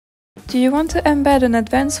Do you want to embed an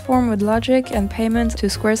advanced form with logic and payment to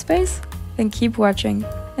Squarespace? Then keep watching.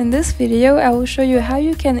 In this video, I will show you how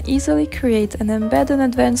you can easily create and embed an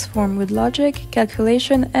advanced form with logic,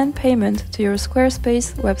 calculation, and payment to your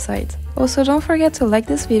Squarespace website. Also, don't forget to like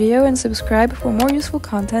this video and subscribe for more useful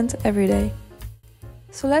content every day.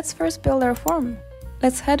 So let's first build our form.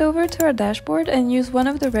 Let's head over to our dashboard and use one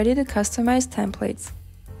of the ready-to-customize templates.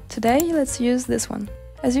 Today, let's use this one.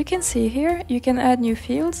 As you can see here, you can add new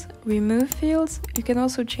fields, remove fields, you can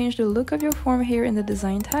also change the look of your form here in the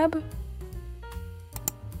Design tab.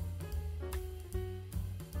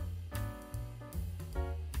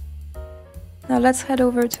 Now let's head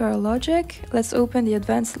over to our logic. Let's open the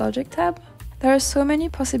Advanced Logic tab. There are so many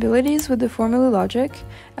possibilities with the formula logic.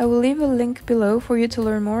 I will leave a link below for you to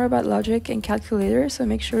learn more about logic and calculator, so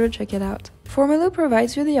make sure to check it out. Formula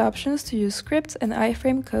provides you the options to use script and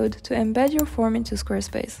iframe code to embed your form into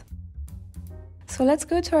Squarespace. So let's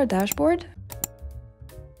go to our dashboard,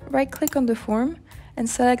 right-click on the form, and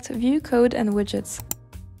select View Code and Widgets.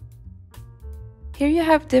 Here you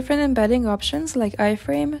have different embedding options like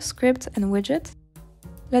iframe, script, and widget.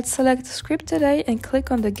 Let's select Script today and click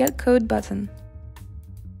on the Get Code button.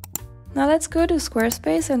 Now let's go to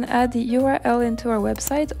Squarespace and add the URL into our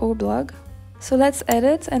website or blog. So let's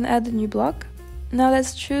edit and add a new block. Now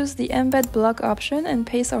let's choose the Embed Block option and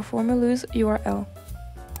paste our formula's URL.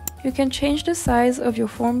 You can change the size of your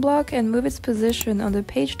form block and move its position on the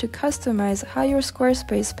page to customize how your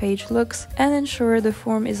Squarespace page looks and ensure the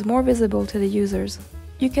form is more visible to the users.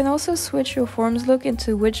 You can also switch your form's look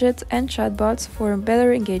into widgets and chatbots for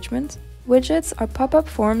better engagement. Widgets are pop-up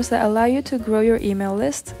forms that allow you to grow your email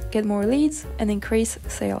list, get more leads, and increase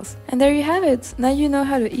sales. And there you have it! Now you know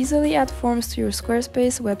how to easily add forms to your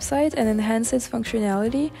Squarespace website and enhance its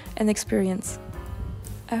functionality and experience.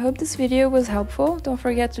 I hope this video was helpful. Don't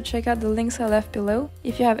forget to check out the links I left below.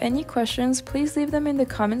 If you have any questions, please leave them in the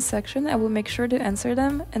comments section. I will make sure to answer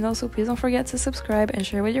them. And also please don't forget to subscribe and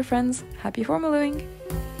share with your friends. Happy formuling!